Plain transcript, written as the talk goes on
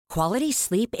Quality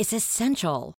sleep is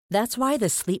essential. That's why the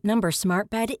Sleep Number Smart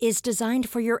Bed is designed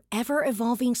for your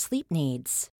ever-evolving sleep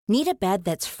needs. Need a bed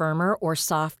that's firmer or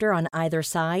softer on either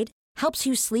side? Helps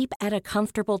you sleep at a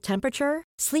comfortable temperature?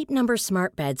 Sleep Number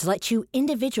Smart Beds let you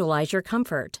individualize your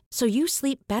comfort so you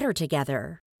sleep better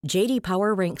together. J.D.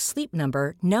 Power ranks Sleep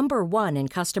Number number 1 in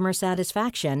customer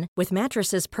satisfaction with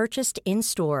mattresses purchased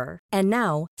in-store. And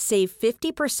now, save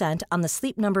 50% on the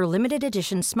Sleep Number Limited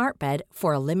Edition Smart Bed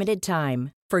for a limited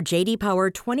time. For J.D. Power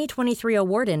 2023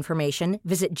 award information,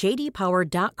 visit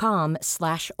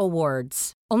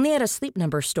jdpower.com/awards. Only at a Sleep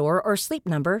Number store or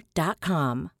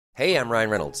sleepnumber.com. Hey, I'm Ryan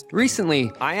Reynolds.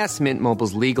 Recently, I asked Mint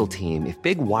Mobile's legal team if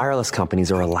big wireless companies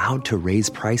are allowed to raise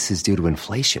prices due to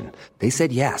inflation. They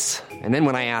said yes. And then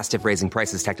when I asked if raising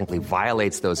prices technically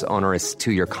violates those onerous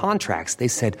 2-year contracts, they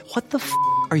said, "What the f***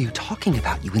 are you talking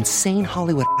about, you insane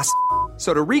Hollywood ass?"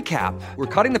 So to recap, we're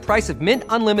cutting the price of Mint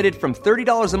Unlimited from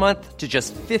 $30 a month to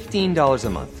just $15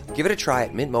 a month. Give it a try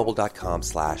at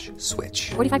mintmobile.com/switch.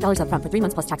 $45 up front for 3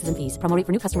 months plus taxes and fees. Promo rate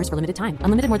for new customers for limited time.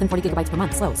 Unlimited more than 40 gigabytes per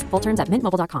month. Slows full terms at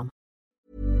mintmobile.com.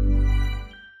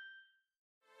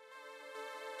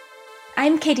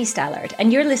 I'm Katie Stallard,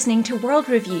 and you're listening to World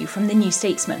Review from The New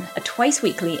Statesman, a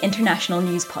twice-weekly international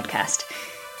news podcast.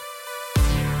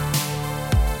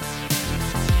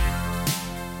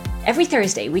 Every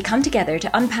Thursday, we come together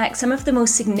to unpack some of the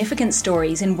most significant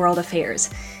stories in world affairs.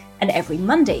 And every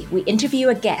Monday, we interview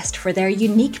a guest for their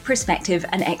unique perspective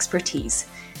and expertise.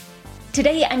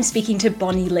 Today, I'm speaking to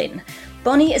Bonnie Lin.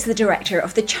 Bonnie is the director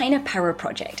of the China Power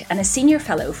Project and a senior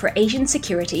fellow for Asian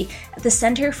security at the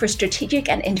Center for Strategic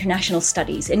and International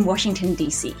Studies in Washington,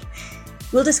 D.C.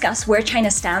 We'll discuss where China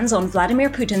stands on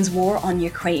Vladimir Putin's war on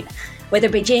Ukraine, whether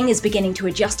Beijing is beginning to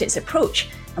adjust its approach,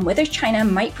 and whether China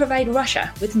might provide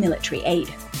Russia with military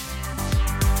aid.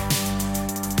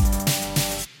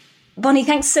 Bonnie,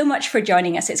 thanks so much for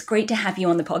joining us. It's great to have you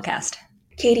on the podcast.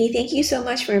 Katie, thank you so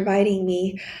much for inviting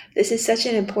me. This is such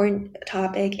an important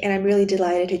topic, and I'm really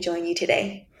delighted to join you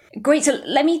today. Great. So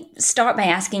let me start by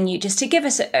asking you just to give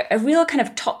us a real kind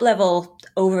of top-level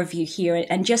overview here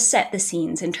and just set the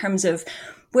scenes in terms of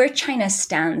where China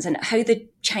stands and how the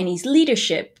Chinese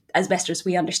leadership, as best as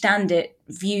we understand it,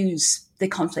 views the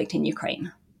conflict in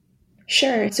Ukraine.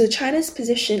 Sure. So China's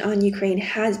position on Ukraine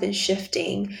has been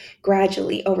shifting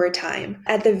gradually over time.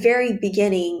 At the very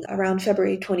beginning, around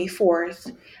February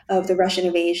 24th of the Russian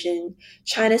invasion,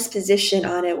 China's position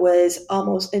on it was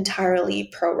almost entirely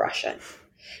pro-Russian.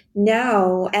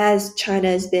 Now, as China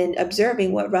has been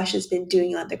observing what Russia's been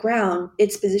doing on the ground,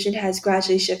 its position has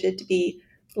gradually shifted to be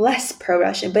less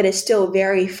pro-Russian, but it's still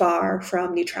very far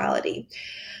from neutrality.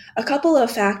 A couple of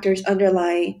factors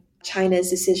underlie China's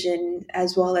decision,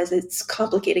 as well as its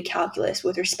complicated calculus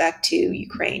with respect to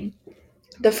Ukraine.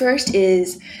 The first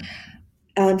is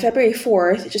on February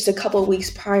 4th, just a couple of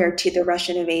weeks prior to the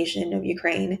Russian invasion of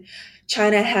Ukraine,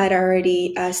 China had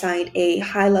already signed a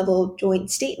high-level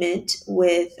joint statement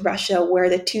with Russia where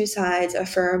the two sides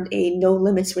affirmed a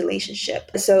no-limits relationship,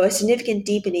 so a significant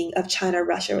deepening of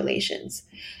China-Russia relations.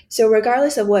 So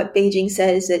regardless of what Beijing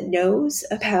says it knows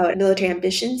about military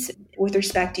ambitions with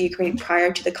respect to Ukraine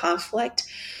prior to the conflict,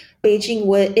 Beijing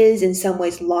is in some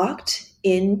ways locked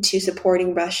into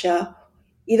supporting Russia,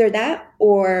 either that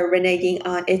or reneging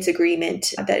on its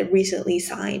agreement that it recently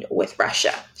signed with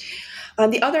Russia. On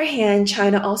the other hand,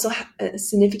 China also has a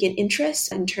significant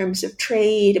interest in terms of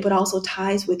trade, but also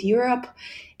ties with Europe.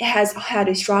 It has had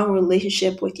a strong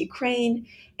relationship with Ukraine.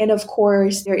 And of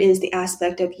course, there is the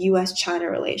aspect of U.S.-China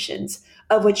relations,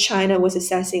 of which China was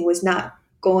assessing was not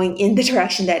going in the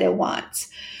direction that it wants.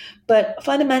 But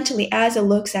fundamentally, as it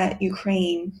looks at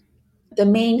Ukraine, the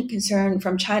main concern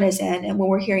from China's end, and what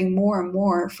we're hearing more and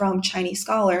more from Chinese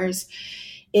scholars,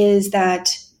 is that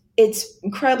it's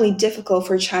incredibly difficult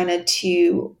for China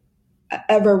to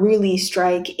ever really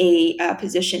strike a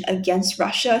position against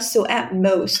Russia. So at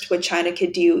most, what China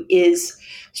could do is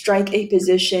strike a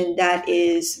position that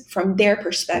is, from their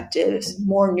perspective,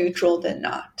 more neutral than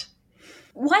not.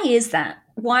 Why is that?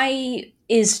 Why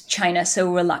is China so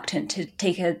reluctant to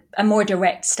take a more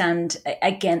direct stand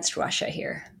against Russia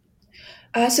here?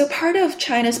 So part of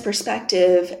China's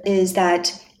perspective is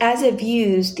that as it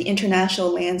views the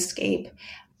international landscape,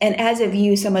 and as it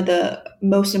views some of the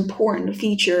most important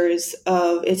features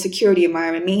of its security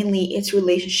environment, mainly its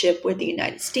relationship with the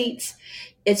United States,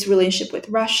 its relationship with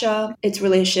Russia, its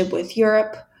relationship with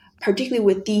Europe, particularly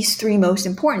with these three most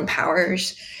important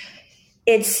powers,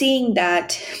 it's seeing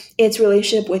that its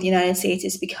relationship with the United States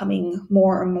is becoming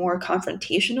more and more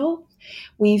confrontational.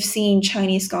 We've seen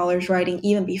Chinese scholars writing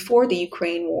even before the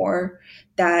Ukraine war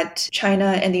that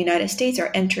China and the United States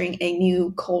are entering a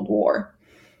new Cold War.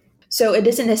 So it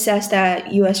doesn't assess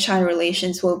that U.S.-China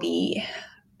relations will be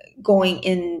going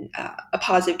in a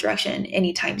positive direction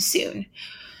anytime soon.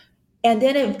 And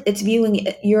then it's viewing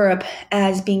Europe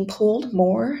as being pulled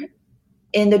more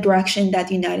in the direction that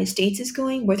the United States is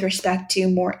going with respect to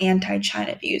more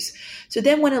anti-China views. So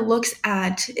then when it looks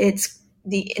at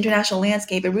the international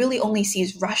landscape, it really only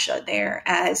sees Russia there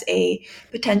as a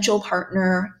potential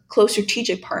partner, close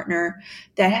strategic partner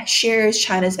that shares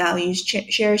China's values,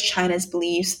 shares China's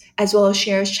beliefs, as well as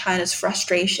shares China's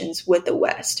frustrations with the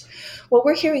West. What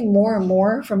we're hearing more and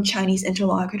more from Chinese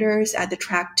interlocutors at the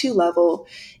Track 2 level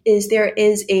is there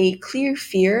is a clear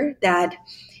fear that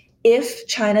if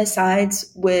China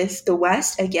sides with the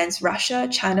West against Russia,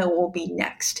 China will be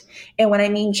next. And when I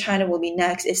mean China will be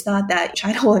next, it's not that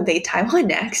China will invade Taiwan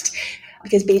next,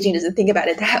 because Beijing doesn't think about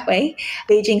it that way.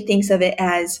 Beijing thinks of it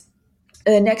as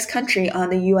the next country on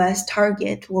the U.S.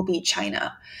 target will be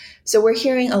China. So we're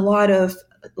hearing a lot of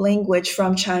language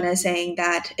from China saying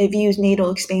that it views NATO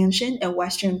expansion and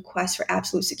Western quest for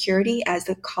absolute security as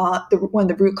one of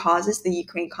the root causes of the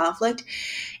Ukraine conflict.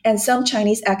 And some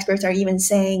Chinese experts are even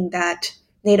saying that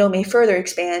NATO may further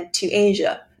expand to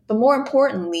Asia. But more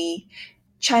importantly,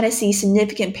 China sees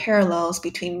significant parallels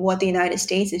between what the United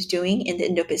States is doing in the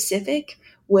Indo-Pacific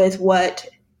with what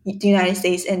the United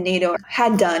States and NATO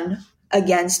had done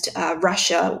against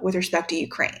Russia with respect to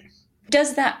Ukraine.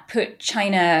 Does that put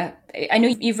China, I know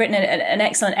you've written an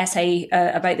excellent essay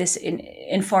about this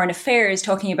in Foreign Affairs,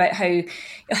 talking about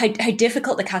how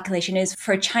difficult the calculation is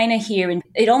for China here. And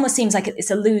it almost seems like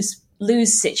it's a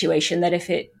lose situation, that if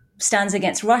it stands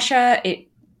against Russia, it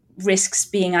risks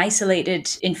being isolated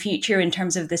in future in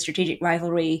terms of the strategic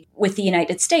rivalry with the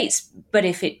United States. But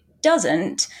if it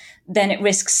doesn't, then it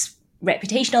risks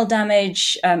reputational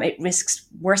damage. It risks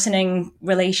worsening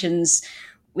relations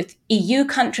with EU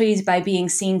countries by being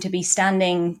seen to be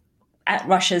standing at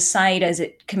Russia's side as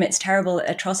it commits terrible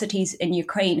atrocities in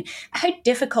Ukraine. How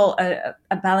difficult a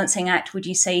balancing act would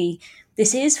you say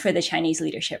this is for the Chinese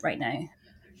leadership right now?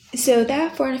 So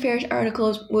that Foreign Affairs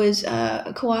article was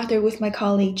co-authored with my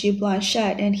colleague Jude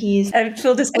Blanchette, and he's...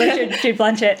 full disclosure, Jude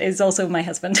Blanchette is also my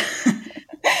husband.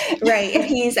 Right, and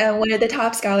he's one of the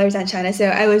top scholars on China, so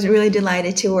I was really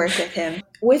delighted to work with him.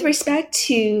 With respect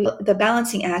to the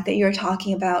balancing act that you're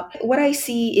talking about, what I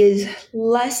see is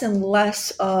less and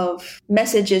less of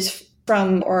messages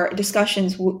from or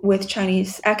discussions with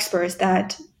Chinese experts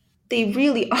that they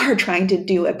really are trying to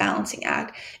do a balancing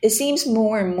act. It seems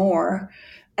more and more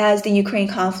as the Ukraine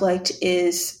conflict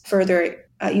is further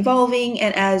evolving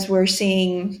and as we're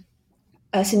seeing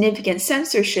a significant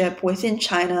censorship within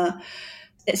China,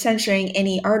 censoring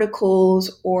any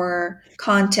articles or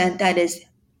content that is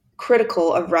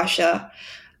critical of Russia.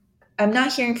 I'm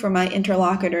not hearing from my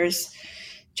interlocutors,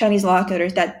 Chinese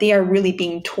interlocutors, that they are really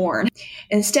being torn.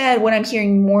 Instead, what I'm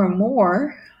hearing more and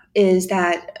more is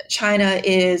that China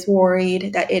is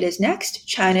worried that it is next.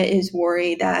 China is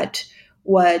worried that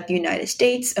what the United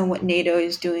States and what NATO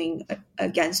is doing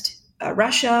against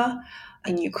Russia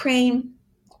and Ukraine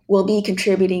will be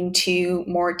contributing to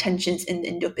more tensions in the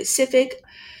Indo-Pacific.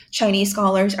 Chinese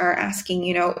scholars are asking,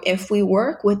 if we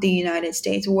work with the United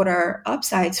States, what are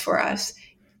upsides for us?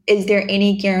 Is there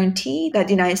any guarantee that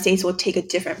the United States will take a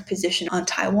different position on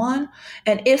Taiwan?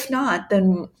 And if not,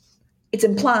 then it's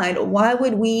implied, why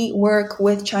would we work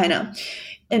with China?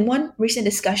 In one recent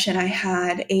discussion I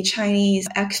had, a Chinese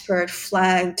expert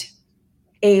flagged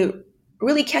a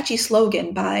really catchy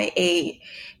slogan by a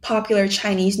popular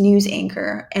Chinese news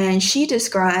anchor. And she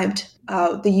described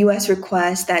the U.S.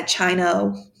 request that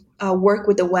China work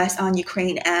with the West on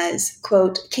Ukraine as,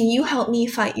 quote, "Can you help me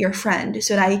fight your friend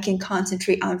so that I can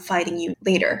concentrate on fighting you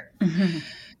later?" Mm-hmm.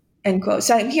 End quote.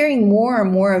 So I'm hearing more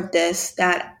and more of this,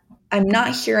 that I'm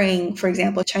not hearing, for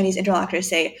example, Chinese interlocutors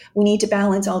say, we need to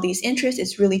balance all these interests.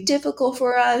 It's really difficult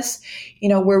for us.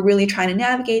 We're really trying to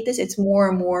navigate this. It's more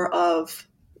and more of,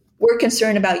 we're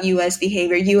concerned about U.S.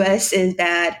 behavior. U.S. is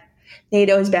bad.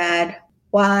 NATO is bad.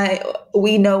 Why?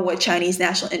 We know what Chinese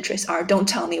national interests are. Don't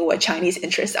tell me what Chinese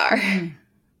interests are. Mm.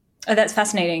 Oh, that's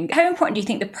fascinating. How important do you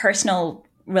think the personal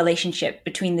relationship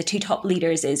between the two top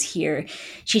leaders is here,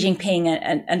 Xi Jinping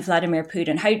and Vladimir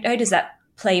Putin? How does that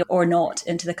play or not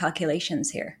into the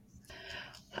calculations here?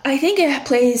 I think it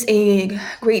plays a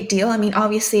great deal. I mean,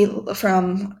 obviously,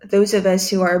 from those of us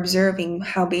who are observing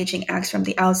how Beijing acts from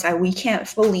the outside, we can't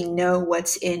fully know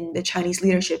what's in the Chinese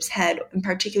leadership's head, in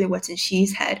particular what's in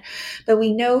Xi's head. But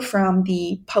we know from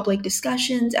the public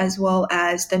discussions, as well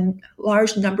as the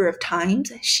large number of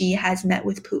times Xi has met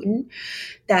with Putin,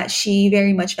 that Xi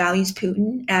very much values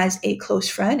Putin as a close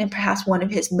friend and perhaps one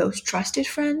of his most trusted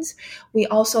friends. We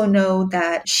also know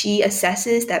that Xi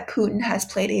assesses that Putin has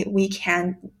played a weak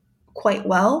hand quite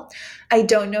well. I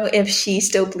don't know if Xi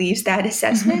still believes that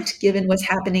assessment, given what's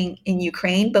happening in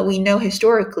Ukraine, but we know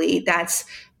historically that's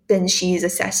been Xi's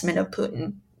assessment of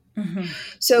Putin.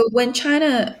 So when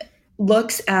China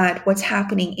looks at what's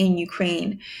happening in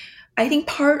Ukraine, I think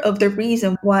part of the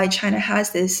reason why China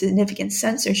has this significant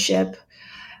censorship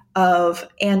of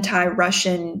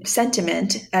anti-Russian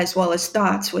sentiment as well as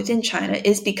thoughts within China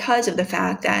is because of the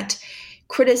fact that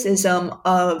criticism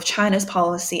of China's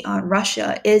policy on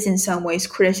Russia is in some ways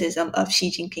criticism of Xi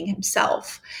Jinping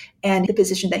himself and the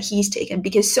position that he's taken,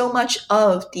 because so much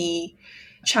of the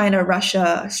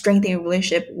China-Russia strengthening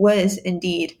relationship was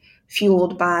indeed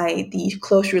fueled by the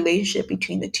close relationship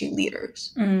between the two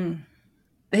leaders.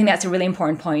 I think that's a really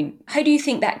important point. How do you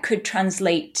think that could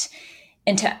translate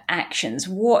into actions?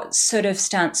 What sort of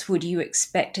stance would you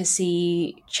expect to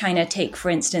see China take, for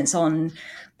instance, on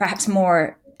perhaps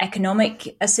more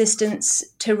economic assistance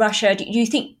to Russia? Do you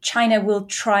think China will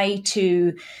try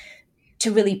to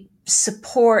really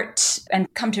support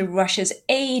and come to Russia's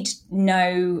aid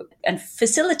now and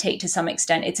facilitate to some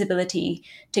extent its ability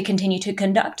to continue to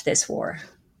conduct this war?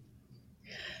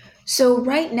 So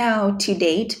right now, to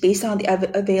date, based on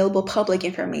the available public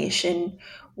information,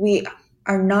 we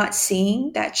are not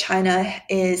seeing that China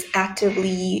is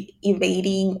actively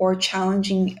evading or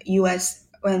challenging U.S.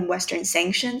 and Western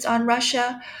sanctions on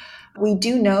Russia. We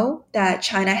do know that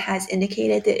China has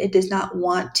indicated that it does not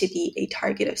want to be a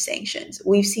target of sanctions.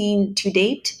 We've seen to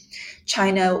date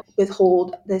China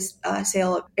withhold this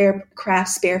sale of aircraft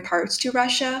spare parts to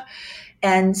Russia,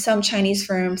 and some Chinese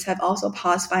firms have also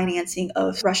paused financing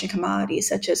of Russian commodities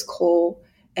such as coal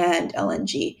and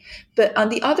LNG. But on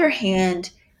the other hand,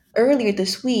 earlier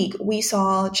this week, we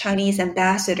saw Chinese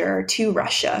ambassador to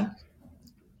Russia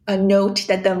note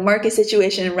that the market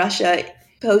situation in Russia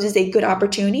poses a good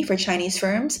opportunity for Chinese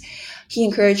firms. He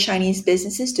encouraged Chinese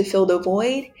businesses to fill the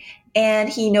void, and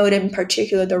he noted in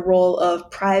particular the role of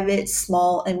private,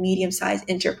 small, and medium-sized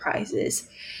enterprises.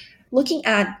 Looking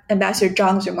at Ambassador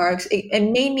Zhang's remarks, it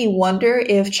made me wonder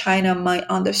if China might,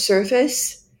 on the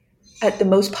surface, at the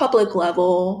most public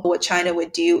level, what China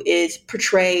would do is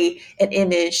portray an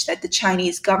image that the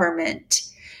Chinese government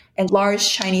and large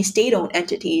Chinese state-owned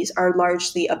entities are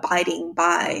largely abiding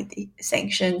by the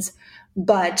sanctions.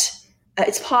 But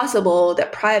it's possible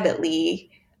that privately,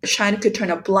 China could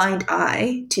turn a blind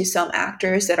eye to some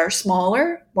actors that are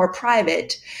smaller, more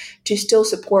private, to still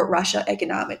support Russia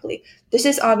economically. This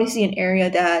is obviously an area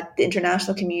that the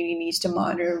international community needs to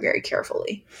monitor very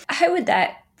carefully. How would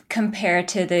that compare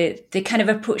to the kind of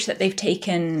approach that they've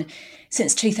taken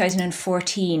since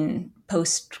 2014,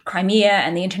 post Crimea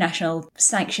and the international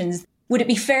sanctions? Would it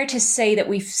be fair to say that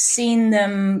we've seen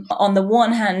them, on the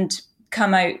one hand,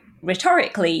 come out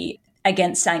rhetorically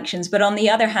against sanctions, but on the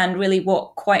other hand, really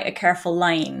walk quite a careful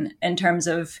line in terms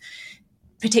of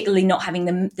particularly not having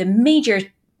the major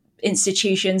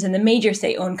institutions and the major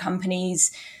state-owned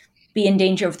companies be in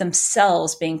danger of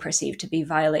themselves being perceived to be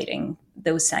violating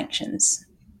those sanctions?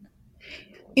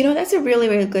 You know, that's a really,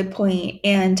 really good point.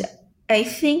 And I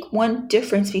think one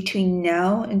difference between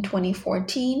now and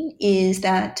 2014 is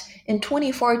that in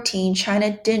 2014,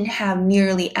 China didn't have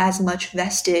nearly as much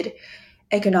vested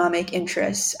economic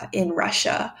interests in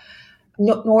Russia,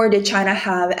 nor did China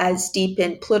have as deep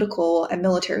in political and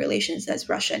military relations as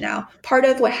Russia now. Part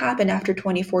of what happened after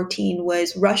 2014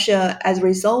 was Russia, as a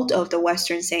result of the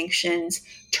Western sanctions,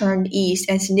 turned east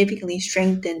and significantly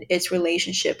strengthened its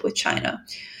relationship with China.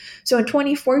 So in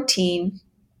 2014,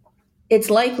 it's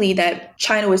likely that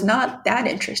China was not that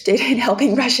interested in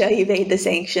helping Russia evade the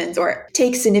sanctions or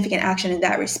take significant action in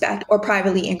that respect, or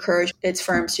privately encourage its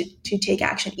firms to take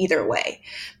action either way.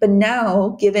 But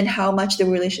now, given how much the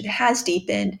relationship has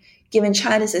deepened, given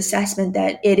China's assessment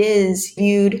that it is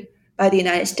viewed by the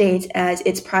United States as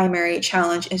its primary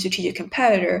challenge and strategic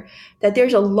competitor, that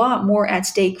there's a lot more at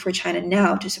stake for China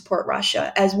now to support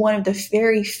Russia as one of the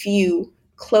very few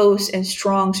close and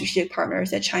strong strategic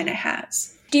partners that China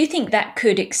has. Do you think that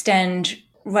could extend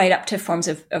right up to forms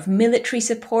of military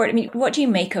support? I mean, what do you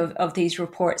make of these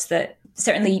reports that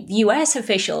certainly US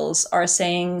officials are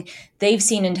saying they've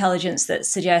seen intelligence that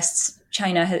suggests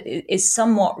China is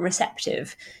somewhat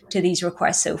receptive to these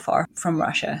requests so far from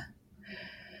Russia?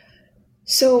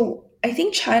 So I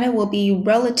think China will be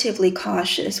relatively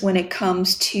cautious when it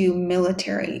comes to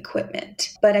military equipment.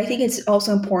 But I think it's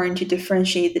also important to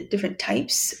differentiate the different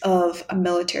types of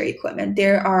military equipment.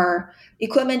 There are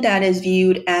equipment that is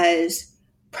viewed as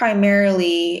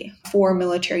primarily for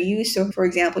military use. So, for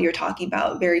example, you're talking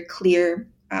about very clear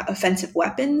offensive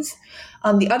weapons.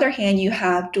 On the other hand, you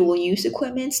have dual use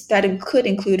equipment that could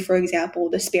include, for example,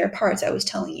 the spare parts I was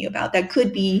telling you about that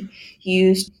could be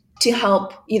used to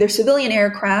help either civilian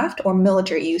aircraft or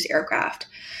military use aircraft.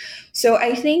 So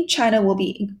I think China will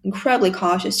be incredibly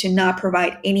cautious to not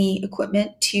provide any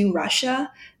equipment to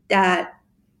Russia that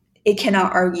it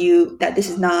cannot argue that this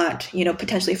is not,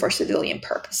 potentially for civilian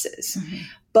purposes. Mm-hmm.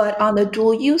 But on the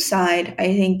dual use side, I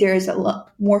think there's a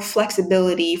lot more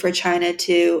flexibility for China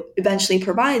to eventually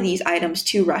provide these items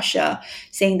to Russia,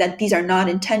 saying that these are not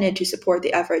intended to support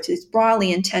the efforts. It's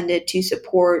broadly intended to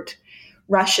support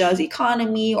Russia's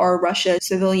economy or Russia's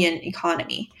civilian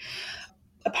economy.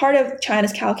 A part of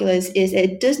China's calculus is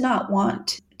it does not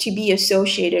want to be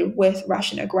associated with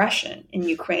Russian aggression in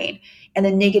Ukraine and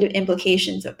the negative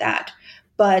implications of that.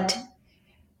 But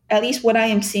at least what I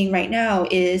am seeing right now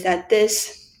is that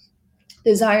this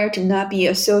desire to not be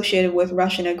associated with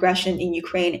Russian aggression in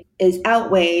Ukraine is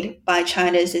outweighed by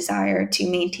China's desire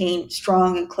to maintain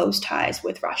strong and close ties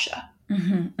with Russia.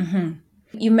 Mm-hmm, mm-hmm.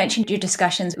 You mentioned your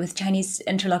discussions with Chinese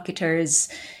interlocutors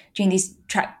during these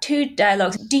Track 2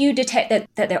 dialogues. Do you detect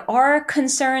that there are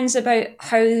concerns about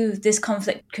how this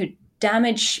conflict could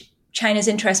damage China's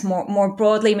interests more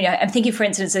broadly? I mean, I'm thinking, for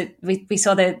instance, that we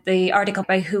saw the article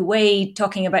by Hu Wei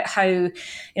talking about how,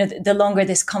 the longer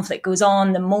this conflict goes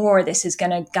on, the more this is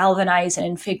going to galvanize and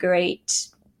invigorate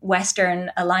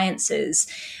Western alliances.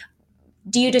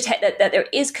 Do you detect that there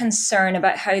is concern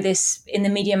about how this, in the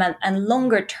medium and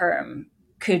longer term,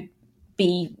 could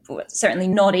be certainly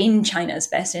not in China's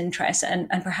best interests and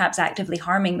perhaps actively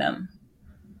harming them?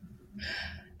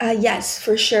 Yes,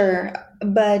 for sure.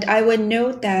 But I would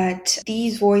note that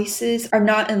these voices are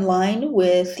not in line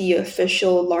with the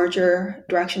official larger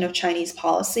direction of Chinese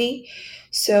policy.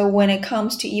 So when it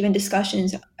comes to even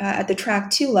discussions at the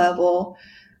Track 2 level,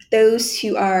 those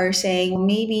who are saying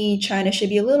maybe China should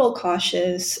be a little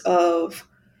cautious of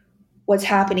what's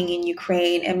happening in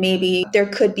Ukraine, and maybe there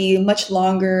could be much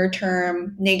longer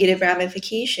term negative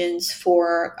ramifications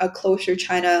for a closer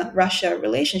China-Russia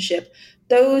relationship.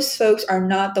 Those folks are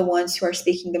not the ones who are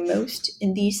speaking the most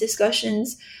in these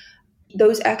discussions.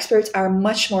 Those experts are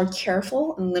much more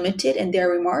careful and limited in their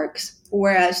remarks,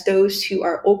 whereas those who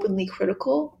are openly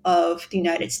critical of the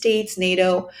United States,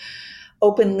 NATO,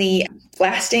 openly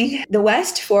blasting the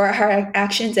West for our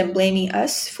actions and blaming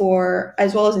us for,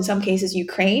 as well as in some cases,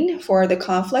 Ukraine for the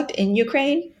conflict in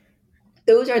Ukraine.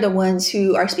 Those are the ones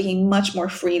who are speaking much more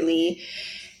freely.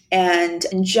 And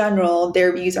in general,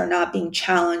 their views are not being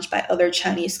challenged by other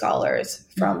Chinese scholars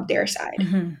from their side.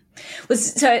 Mm-hmm. Well,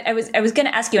 so I was going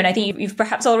to ask you, and I think you've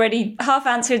perhaps already half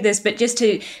answered this, but just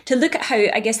to look at how,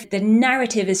 I guess, the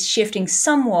narrative is shifting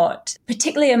somewhat,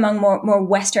 particularly among more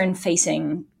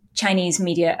Western-facing Chinese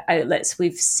media outlets.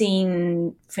 We've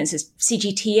seen, for instance,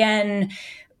 CGTN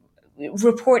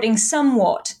reporting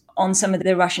somewhat on some of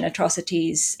the Russian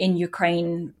atrocities in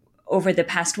Ukraine over the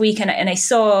past week. And I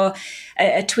saw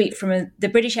a tweet from the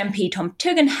British MP Tom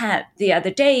Tugendhat the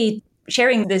other day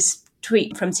sharing this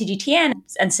tweet from CGTN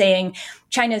and saying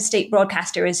China's state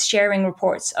broadcaster is sharing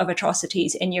reports of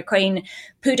atrocities in Ukraine.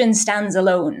 Putin stands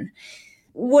alone.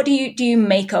 What do you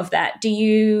make of that? Do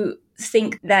you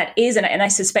think that is, and I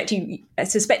suspect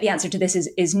the answer to this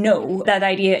is no, that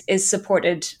idea is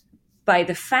supported by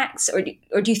the facts, or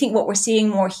do you think what we're seeing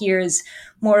more here is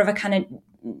more of a kind of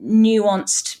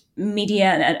nuanced media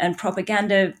and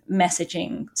propaganda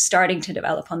messaging starting to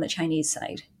develop on the Chinese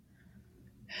side?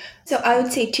 So I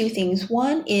would say two things.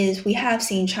 One is we have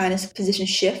seen China's position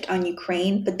shift on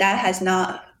Ukraine, but that has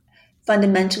not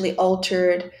fundamentally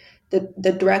altered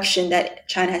the direction that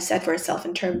China has set for itself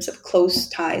in terms of close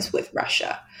ties with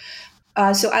Russia.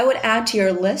 So I would add to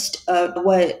your list of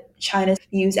what China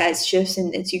views as shifts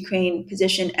in its Ukraine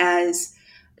position, as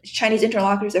Chinese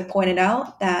interlocutors have pointed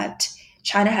out that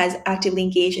China has actively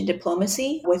engaged in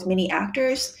diplomacy with many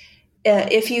actors.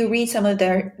 If you read some of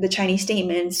the Chinese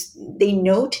statements, they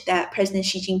note that President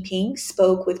Xi Jinping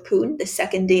spoke with Putin the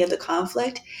second day of the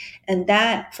conflict, and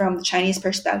that, from the Chinese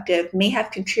perspective, may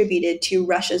have contributed to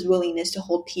Russia's willingness to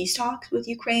hold peace talks with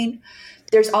Ukraine.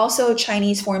 There's also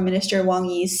Chinese Foreign Minister Wang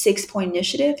Yi's 6-point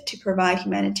initiative to provide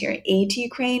humanitarian aid to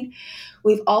Ukraine.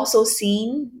 We've also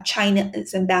seen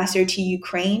China's ambassador to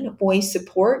Ukraine voice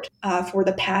support for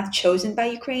the path chosen by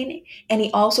Ukraine, and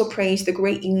he also praised the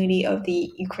great unity of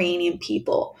the Ukrainian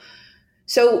people.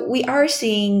 So we are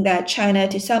seeing that China,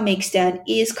 to some extent,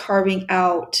 is carving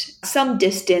out some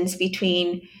distance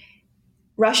between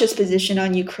Russia's position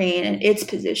on Ukraine and its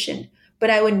position. But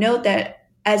I would note that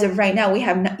as of right now, we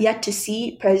have not yet to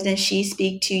see President Xi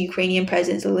speak to Ukrainian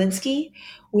President Zelensky.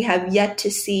 We have yet to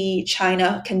see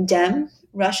China condemn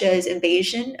Russia's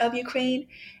invasion of Ukraine.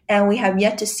 And we have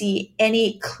yet to see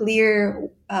any clear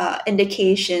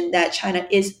indication that China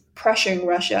is pressuring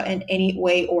Russia in any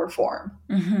way or form.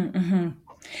 Mm-hmm, mm-hmm.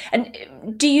 And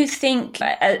do you think,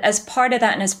 as part of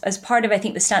that, and as part of, I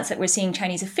think, the stance that we're seeing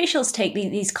Chinese officials take,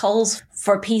 these calls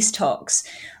for peace talks,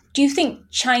 do you think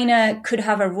China could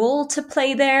have a role to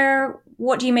play there?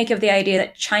 What do you make of the idea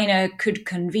that China could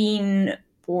convene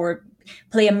or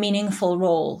play a meaningful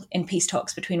role in peace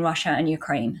talks between Russia and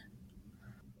Ukraine?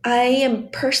 I am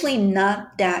personally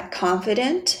not that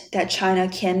confident that China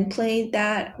can play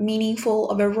that meaningful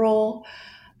of a role.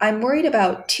 I'm worried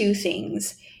about two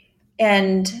things.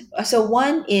 And so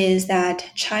one is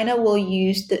that China will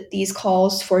use these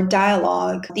calls for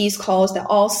dialogue, these calls that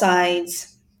all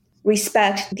sides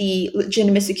respect the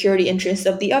legitimate security interests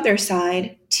of the other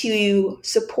side, to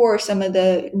support some of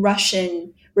the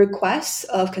Russian requests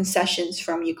of concessions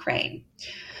from Ukraine.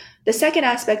 The second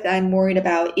aspect that I'm worried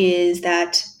about is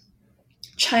that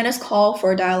China's call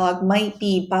for a dialogue might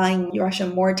be buying Russia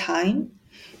more time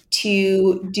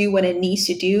to do what it needs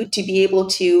to do to be able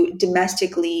to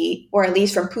domestically, or at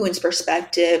least from Putin's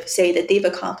perspective, say that they've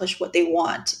accomplished what they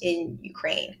want in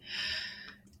Ukraine.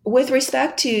 With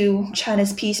respect to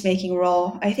China's peacemaking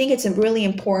role, I think it's really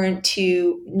important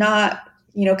to not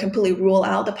completely rule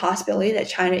out the possibility that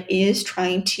China is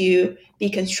trying to be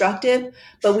constructive,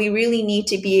 but we really need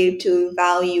to be able to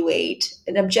evaluate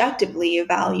and objectively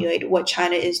evaluate what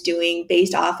China is doing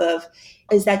based off of,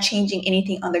 is that changing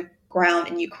anything on the ground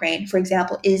in Ukraine? For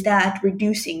example, is that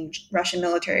reducing Russian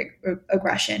military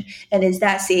aggression? And is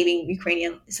that saving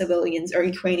Ukrainian civilians or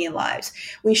Ukrainian lives?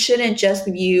 We shouldn't just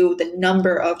view the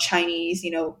number of Chinese,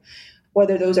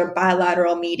 whether those are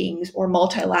bilateral meetings or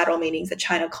multilateral meetings that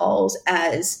China calls,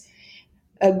 as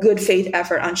a good faith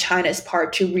effort on China's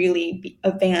part to really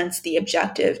advance the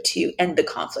objective to end the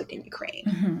conflict in Ukraine.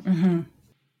 Mm-hmm, mm-hmm.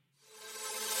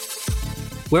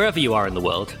 Wherever you are in the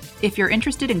world, if you're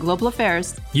interested in global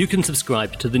affairs, you can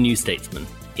subscribe to The New Statesman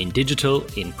in digital,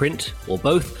 in print, or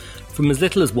both from as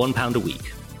little as £1 a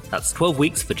week. That's 12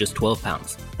 weeks for just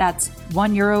 £12. That's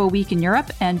 €1 a week in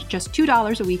Europe and just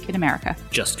 $2 a week in America.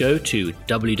 Just go to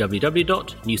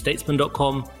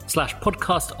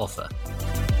www.newstatesman.com/podcast offer.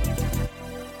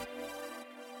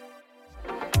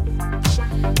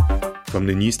 From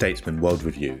the New Statesman World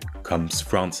Review comes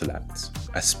France Elects,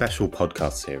 a special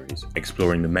podcast series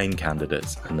exploring the main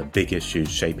candidates and the big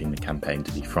issues shaping the campaign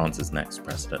to be France's next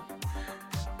president.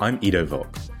 I'm Ido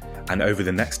Vock, and over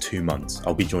the next 2 months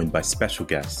I'll be joined by special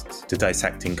guests to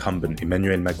dissect incumbent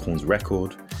Emmanuel Macron's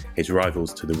record, his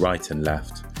rivals to the right and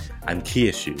left, and key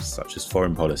issues such as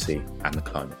foreign policy and the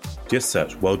climate. Just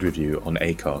search World Review on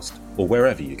Acast or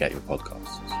wherever you get your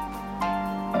podcasts.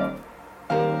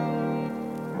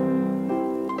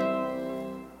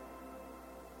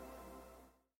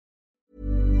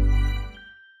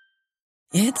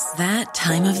 It's that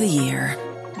time of the year.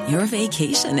 Your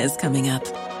vacation is coming up.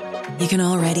 You can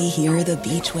already hear the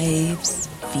beach waves,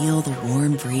 feel the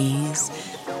warm breeze,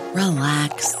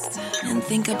 relax, and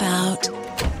think about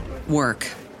work.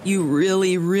 You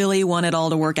really, really want it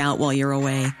all to work out while you're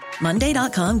away.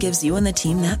 Monday.com gives you and the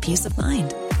team that peace of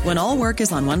mind. When all work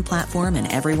is on one platform and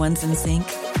everyone's in sync,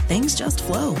 things just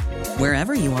flow.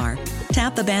 Wherever you are,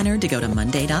 tap the banner to go to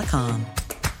Monday.com.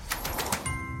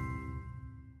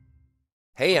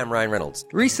 Hey, I'm Ryan Reynolds.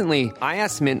 Recently, I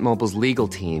asked Mint Mobile's legal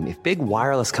team if big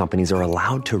wireless companies are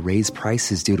allowed to raise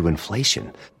prices due to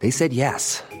inflation. They said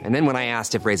yes. And then when I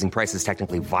asked if raising prices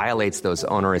technically violates those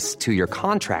onerous 2-year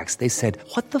contracts, they said,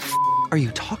 "What the f*** are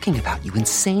you talking about, you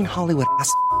insane Hollywood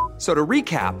ass?" So to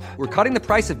recap, we're cutting the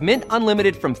price of Mint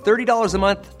Unlimited from $30 a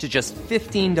month to just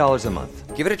 $15 a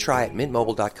month. Give it a try at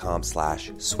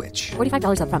mintmobile.com/switch.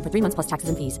 $45 up front for 3 months plus taxes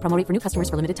and fees. Promo rate for new customers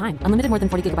for limited time. Unlimited more than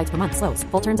 40 gigabytes per month. Slows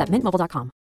full terms at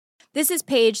mintmobile.com. This is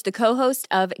Paige, the co-host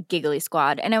of Giggly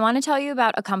Squad, and I want to tell you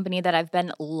about a company that I've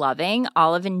been loving,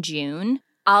 Olive & June.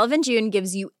 Olive & June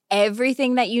gives you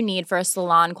everything that you need for a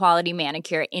salon-quality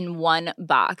manicure in one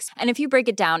box. And if you break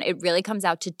it down, it really comes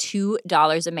out to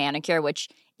 $2 a manicure, which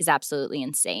is absolutely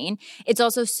insane. It's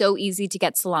also so easy to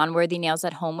get salon-worthy nails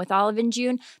at home with Olive &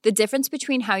 June. The difference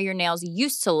between how your nails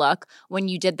used to look when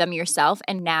you did them yourself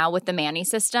and now with the Mani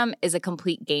system is a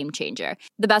complete game changer.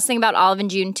 The best thing about Olive &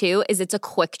 June, too, is it's a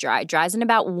quick dry. Dries in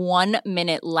about 1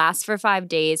 minute, lasts for 5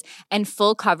 days, and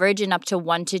full coverage in up to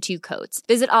 1 to 2 coats.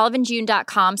 Visit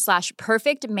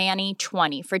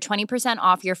oliveandjune.com/perfectmani20 for 20%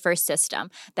 off your first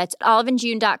system. That's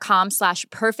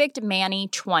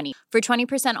oliveandjune.com/perfectmani20 for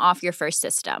 20% off your first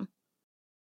system.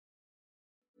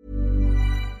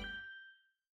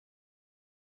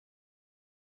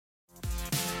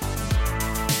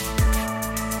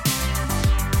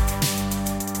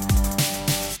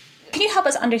 Can you help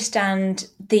us understand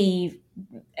the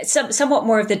somewhat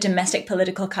more of the domestic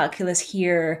political calculus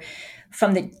here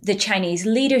from the Chinese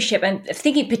leadership? And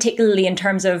thinking particularly in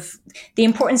terms of the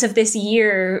importance of this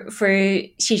year for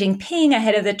Xi Jinping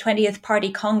ahead of the 20th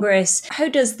Party Congress. How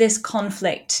does this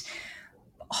conflict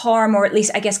harm, or at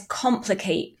least, I guess,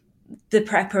 complicate the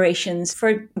preparations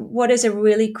for what is a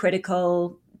really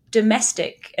critical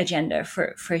domestic agenda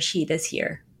for Xi this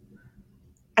year?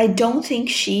 I don't think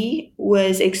Xi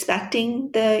was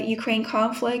expecting the Ukraine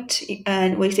conflict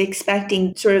and was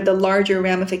expecting sort of the larger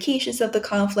ramifications of the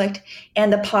conflict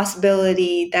and the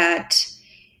possibility that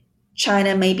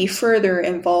China may be further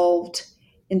involved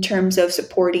in terms of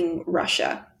supporting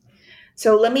Russia.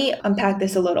 So let me unpack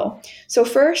this a little. So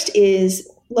first is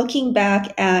looking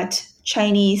back at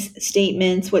Chinese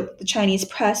statements, what the Chinese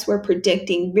press were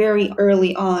predicting very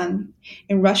early on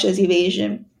in Russia's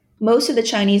invasion. Most of the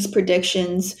Chinese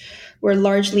predictions were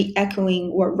largely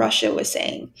echoing what Russia was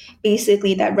saying.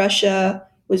 Basically, that Russia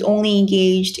was only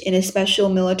engaged in a special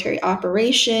military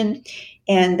operation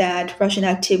and that Russian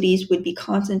activities would be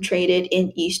concentrated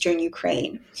in eastern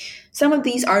Ukraine. Some of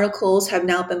these articles have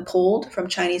now been pulled from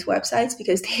Chinese websites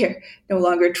because they are no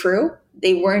longer true.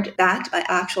 They weren't backed by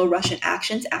actual Russian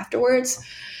actions afterwards.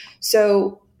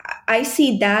 So I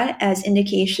see that as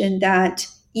indication that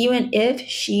even if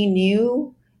Xi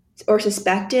knew or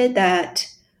suspected that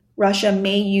Russia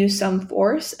may use some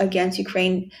force against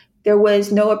Ukraine, there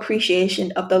was no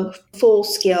appreciation of the full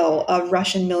scale of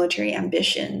Russian military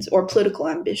ambitions or political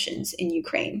ambitions in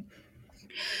Ukraine.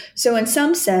 So in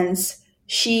some sense,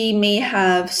 Xi may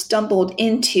have stumbled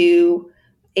into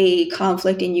a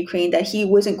conflict in Ukraine that he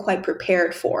wasn't quite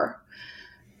prepared for.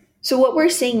 So what we're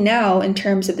seeing now in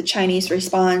terms of the Chinese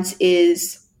response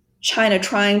is China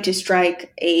trying to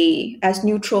strike as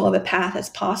neutral of a path as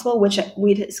possible, which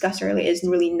we discussed earlier is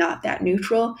really not that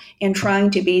neutral, and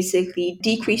trying to basically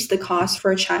decrease the cost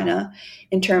for China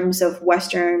in terms of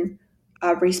Western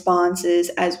responses,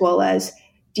 as well as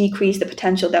decrease the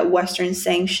potential that Western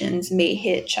sanctions may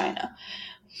hit China.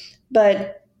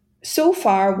 But so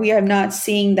far, we are not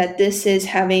seeing that this is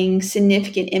having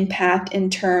significant impact in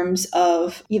terms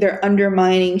of either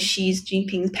undermining Xi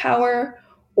Jinping's power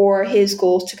or his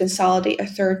goals to consolidate a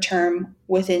third term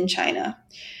within China.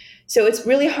 So it's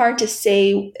really hard to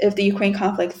say if the Ukraine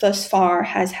conflict thus far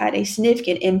has had a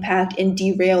significant impact in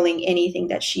derailing anything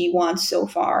that Xi wants so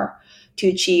far to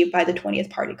achieve by the 20th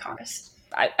Party Congress.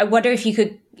 I wonder if you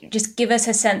could just give us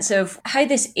a sense of how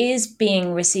this is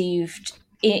being received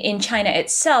in China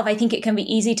itself. I think it can be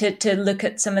easy to look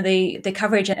at some of the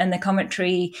coverage and the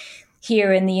commentary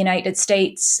here in the United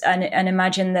States and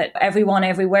imagine that everyone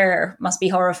everywhere must be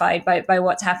horrified by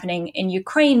what's happening in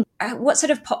Ukraine. What sort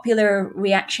of popular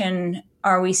reaction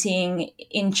are we seeing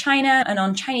in China and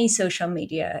on Chinese social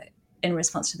media in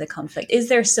response to the conflict? Is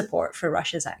there support for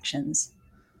Russia's actions?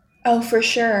 Oh, for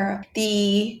sure.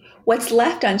 What's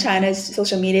left on China's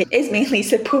social media is mainly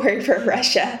support for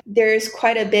Russia. There's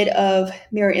quite a bit of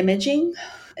mirror imaging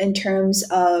in terms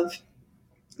of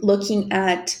looking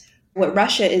at what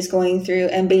Russia is going through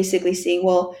and basically seeing,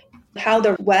 well, how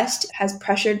the West has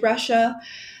pressured Russia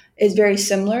is very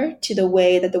similar to the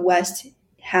way that the West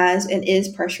has and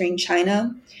is pressuring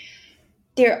China.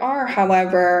 There are,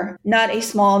 however, not a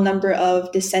small number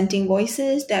of dissenting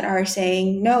voices that are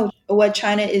saying, no, what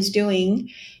China is doing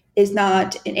is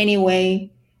not in any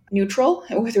way neutral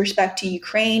with respect to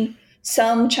Ukraine.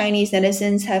 Some Chinese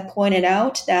netizens have pointed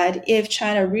out that if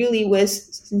China really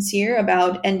was sincere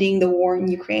about ending the war in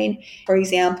Ukraine, for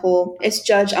example, its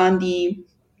judge on the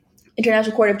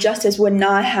International Court of Justice would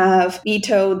not have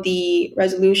vetoed the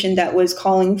resolution that was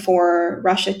calling for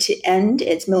Russia to end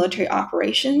its military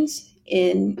operations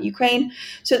in Ukraine.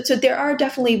 So there are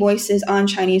definitely voices on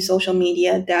Chinese social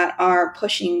media that are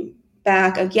pushing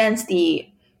back against the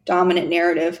dominant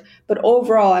narrative. But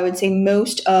overall, I would say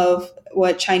most of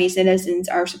what Chinese citizens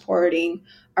are supporting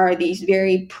are these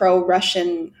very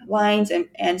pro-Russian lines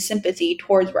and sympathy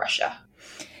towards Russia.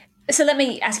 So let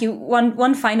me ask you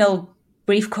one final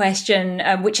brief question,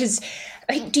 which is,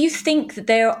 do you think that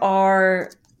there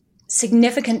are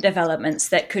significant developments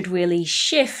that could really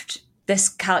shift this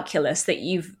calculus that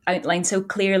you've outlined so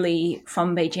clearly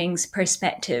from Beijing's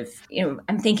perspective?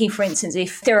 I'm thinking, for instance,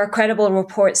 if there are credible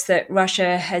reports that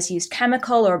Russia has used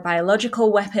chemical or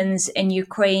biological weapons in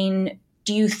Ukraine,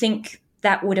 do you think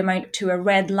that would amount to a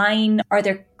red line? Are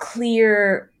there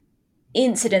clear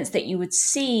incidents that you would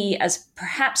see as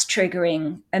perhaps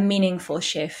triggering a meaningful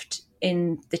shift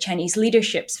in the Chinese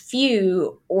leadership's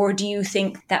view? Or do you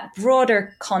think that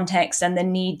broader context and the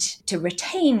need to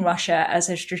retain Russia as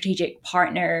a strategic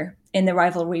partner in the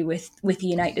rivalry with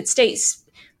the United States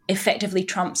effectively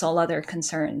trumps all other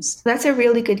concerns? That's a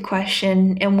really good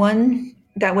question, and one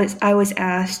that I was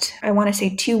asked, I want to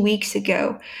say 2 weeks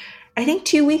ago. I think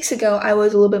 2 weeks ago, I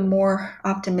was a little bit more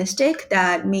optimistic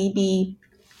that maybe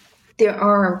there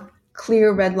are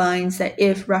clear red lines that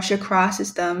if Russia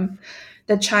crosses them,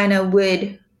 that China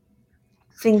would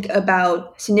think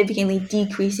about significantly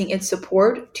decreasing its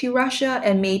support to Russia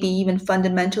and maybe even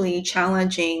fundamentally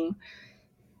challenging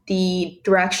the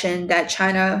direction that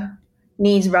China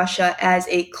needs Russia as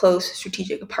a close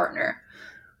strategic partner.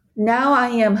 Now I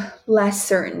am less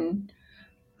certain.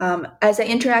 As I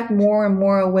interact more and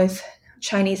more with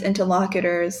Chinese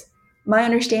interlocutors, my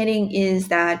understanding is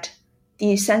that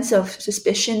the sense of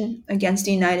suspicion against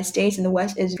the United States and the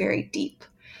West is very deep.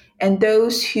 And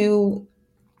those who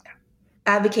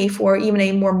advocate for even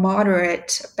a more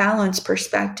moderate, balanced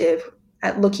perspective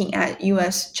at looking at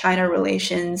U.S.-China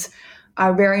relations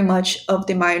are very much of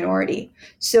the minority.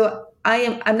 So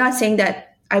I'm not saying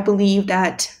that I believe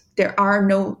that there are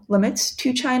no limits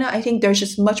to China. I think there's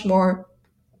just much more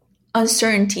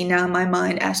uncertainty now in my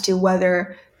mind as to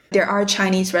whether there are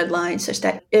Chinese red lines such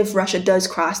that if Russia does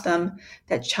cross them,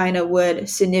 that China would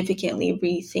significantly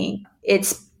rethink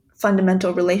its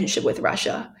fundamental relationship with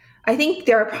Russia. I think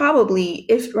there are probably,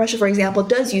 if Russia, for example,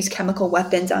 does use chemical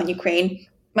weapons on Ukraine,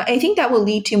 I think that will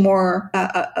lead to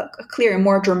a clear and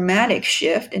more dramatic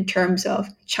shift in terms of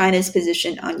China's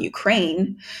position on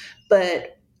Ukraine.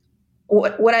 But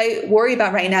what I worry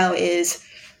about right now is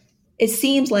it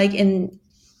seems like in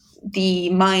the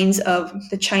minds of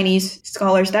the Chinese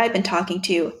scholars that I've been talking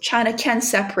to, China can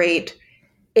separate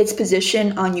its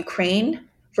position on Ukraine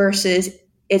versus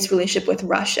its relationship with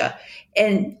Russia.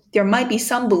 And there might be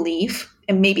some belief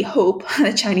and maybe hope on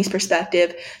the Chinese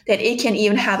perspective that it can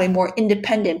even have a more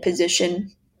independent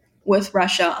position with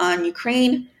Russia on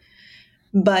Ukraine,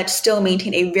 but still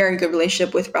maintain a very good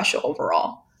relationship with Russia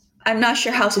overall. I'm not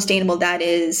sure how sustainable that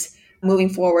is moving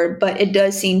forward, but it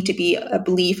does seem to be a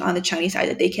belief on the Chinese side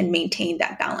that they can maintain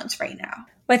that balance right now.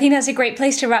 Well, I think that's a great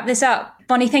place to wrap this up.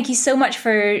 Bonnie, thank you so much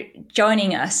for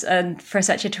joining us and for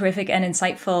such a terrific and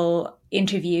insightful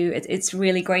interview. It's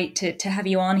really great to have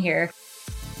you on here.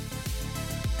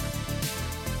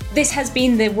 This has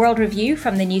been the World Review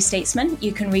from The New Statesman.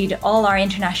 You can read all our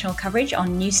international coverage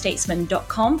on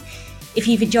newstatesman.com. If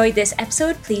you've enjoyed this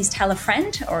episode, please tell a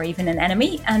friend or even an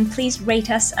enemy, and please rate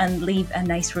us and leave a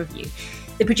nice review.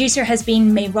 The producer has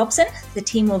been May Robson. The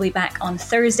team will be back on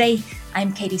Thursday.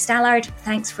 I'm Katie Stallard.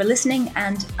 Thanks for listening,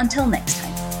 and until next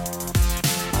time.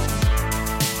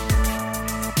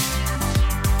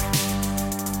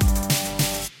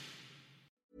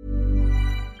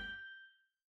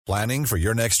 Planning for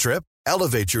your next trip?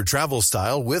 Elevate your travel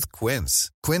style with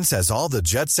Quince. Quince has all the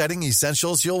jet-setting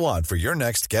essentials you'll want for your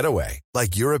next getaway,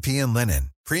 like European linen,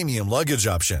 premium luggage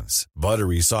options,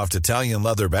 buttery soft Italian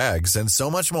leather bags, and so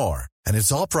much more. And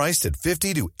it's all priced at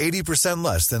 50 to 80%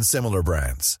 less than similar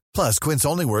brands. Plus, Quince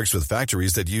only works with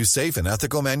factories that use safe and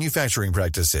ethical manufacturing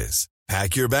practices.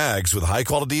 Pack your bags with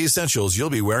high-quality essentials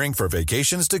you'll be wearing for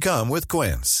vacations to come with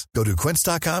Quince. Go to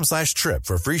quince.com/trip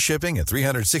for free shipping and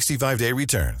 365-day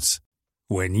returns.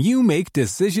 When you make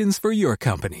decisions for your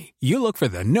company, you look for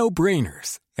the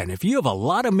no-brainers. And if you have a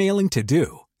lot of mailing to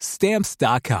do,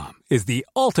 Stamps.com is the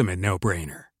ultimate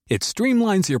no-brainer. It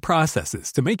streamlines your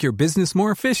processes to make your business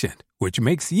more efficient, which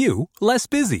makes you less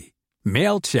busy.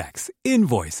 Mail checks,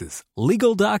 invoices,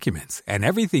 legal documents, and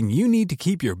everything you need to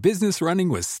keep your business running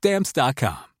with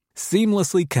Stamps.com.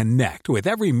 Seamlessly connect with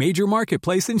every major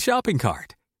marketplace and shopping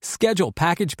cart. Schedule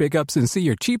package pickups and see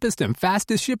your cheapest and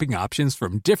fastest shipping options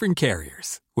from different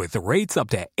carriers, with rates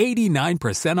up to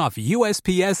 89% off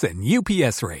USPS and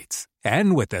UPS rates.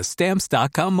 And with the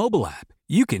Stamps.com mobile app,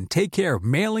 you can take care of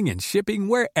mailing and shipping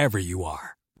wherever you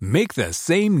are. Make the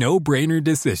same no-brainer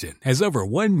decision as over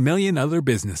 1 million other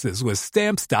businesses with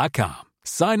Stamps.com.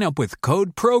 Sign up with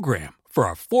code PROGRAM for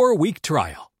a 4-week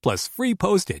trial, plus free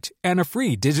postage and a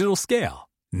free digital scale.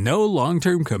 No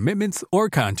long-term commitments or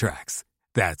contracts.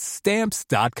 That's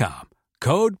Stamps.com.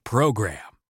 Code PROGRAM.